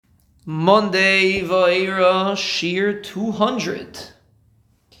Monday, Va'era, Shir 200.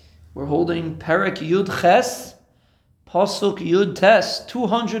 We're holding Perek Yud Ches, Pasuk Yud Tes,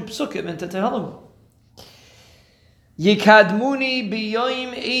 200 Psukim into Tehillim. Yikadmuni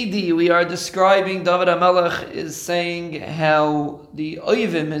biyoim Eidi. We are describing, David HaMelech is saying how the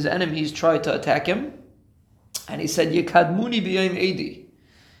Oivim, his enemies, tried to attack him. And he said, Yikadmuni biyoim Eidi.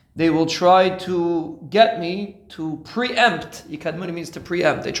 They will try to get me to preempt. Yikadmuni means to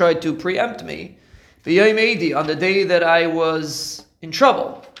preempt. They tried to preempt me. Biyoim Eidi, on the day that I was in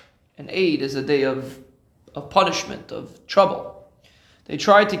trouble. An Eid is a day of punishment, of trouble. They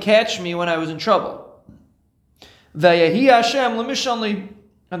tried to catch me when I was in trouble. Vayahi Hashem l'mishanli,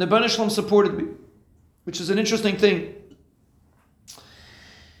 and the Bnei Shalom supported me, which is an interesting thing.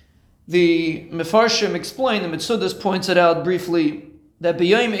 The Mefarshim explained, the Mitzudas points it out briefly, that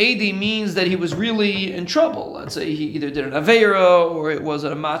B'yayim Eidi means that he was really in trouble. Let's say he either did an Aveira, or it was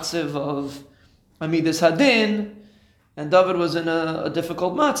a matziv of Amidas Hadin, and David was in a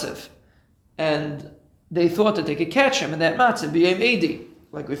difficult matziv. And they thought that they could catch him in that matziv, B'yayim Eidi,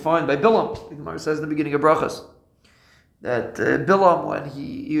 like we find by Bilam. The Gemara says in the beginning of Brachas, that Bilam, when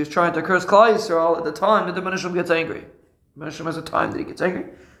he was trying to curse Klal Yisrael, at the time that the Bnei Shalom gets angry. The Bnei Shalom has a time that he gets angry.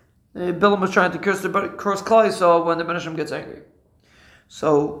 Bilam was trying to curse Klal Yisrael when the Bnei Shalom gets angry.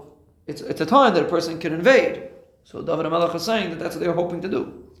 So it's a time that a person can invade. So David HaMelech is saying that that's what they were hoping to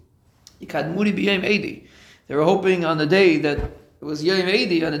do. Yikadmuni b'yayim Eidi. They were hoping on the day that it was Yayim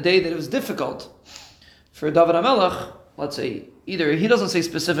Eidi, on the day that it was difficult for David HaMelech, let's say, either he doesn't say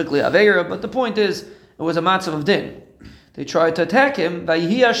specifically Aveira, but the point is, it was a matzav of din. They tried to attack him,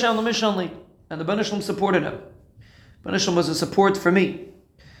 Vayihi Hashem l'mishanli, and the Bnei Shalom supported him. Bnei Shalom was a support for me.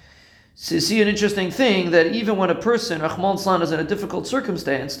 So you see an interesting thing, that even when a person, Rahman Slan, is in a difficult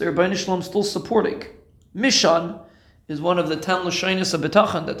circumstance, their Bnei Shalom still supporting. Mishan is one of the 10 L'shainis of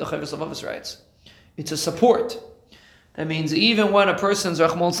B'tachan that the Chovos HaLevavos writes. It's a support. That means even when a person's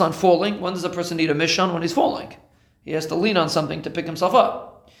Rahman Slan falling, when does a person need a Mishan? When he's falling. He has to lean on something to pick himself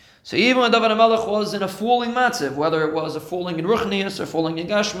up. So even when David HaMelech was in a falling matziv, whether it was a falling in Ruchnius or falling in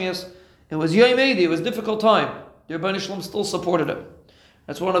Gashmias, it was Yom Eidi, it was a difficult time. The Bnei Shalom still supported him.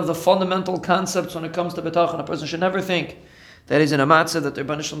 That's one of the fundamental concepts when it comes to B'tachan. A person should never think that he's in a matziv, that the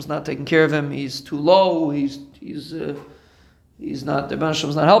Bnei Shalom's not taking care of him, he's too low, he's not, the Bnei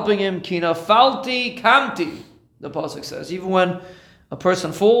Shalom's not helping him. Kina falti kamti, the pasuk says. Even when a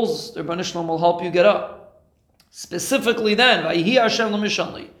person falls, the Bnei Shalom will help you get up. Specifically then, Vayihi Hashem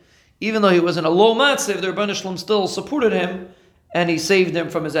l'mishanli. Even though he was in a low matziv, the Rebbeinu Shalom still supported him, and he saved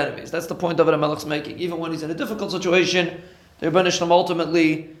him from his enemies. That's the point David HaMelech's making. Even when he's in a difficult situation, the Rebbeinu Shalom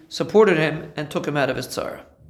ultimately supported him and took him out of his tzara.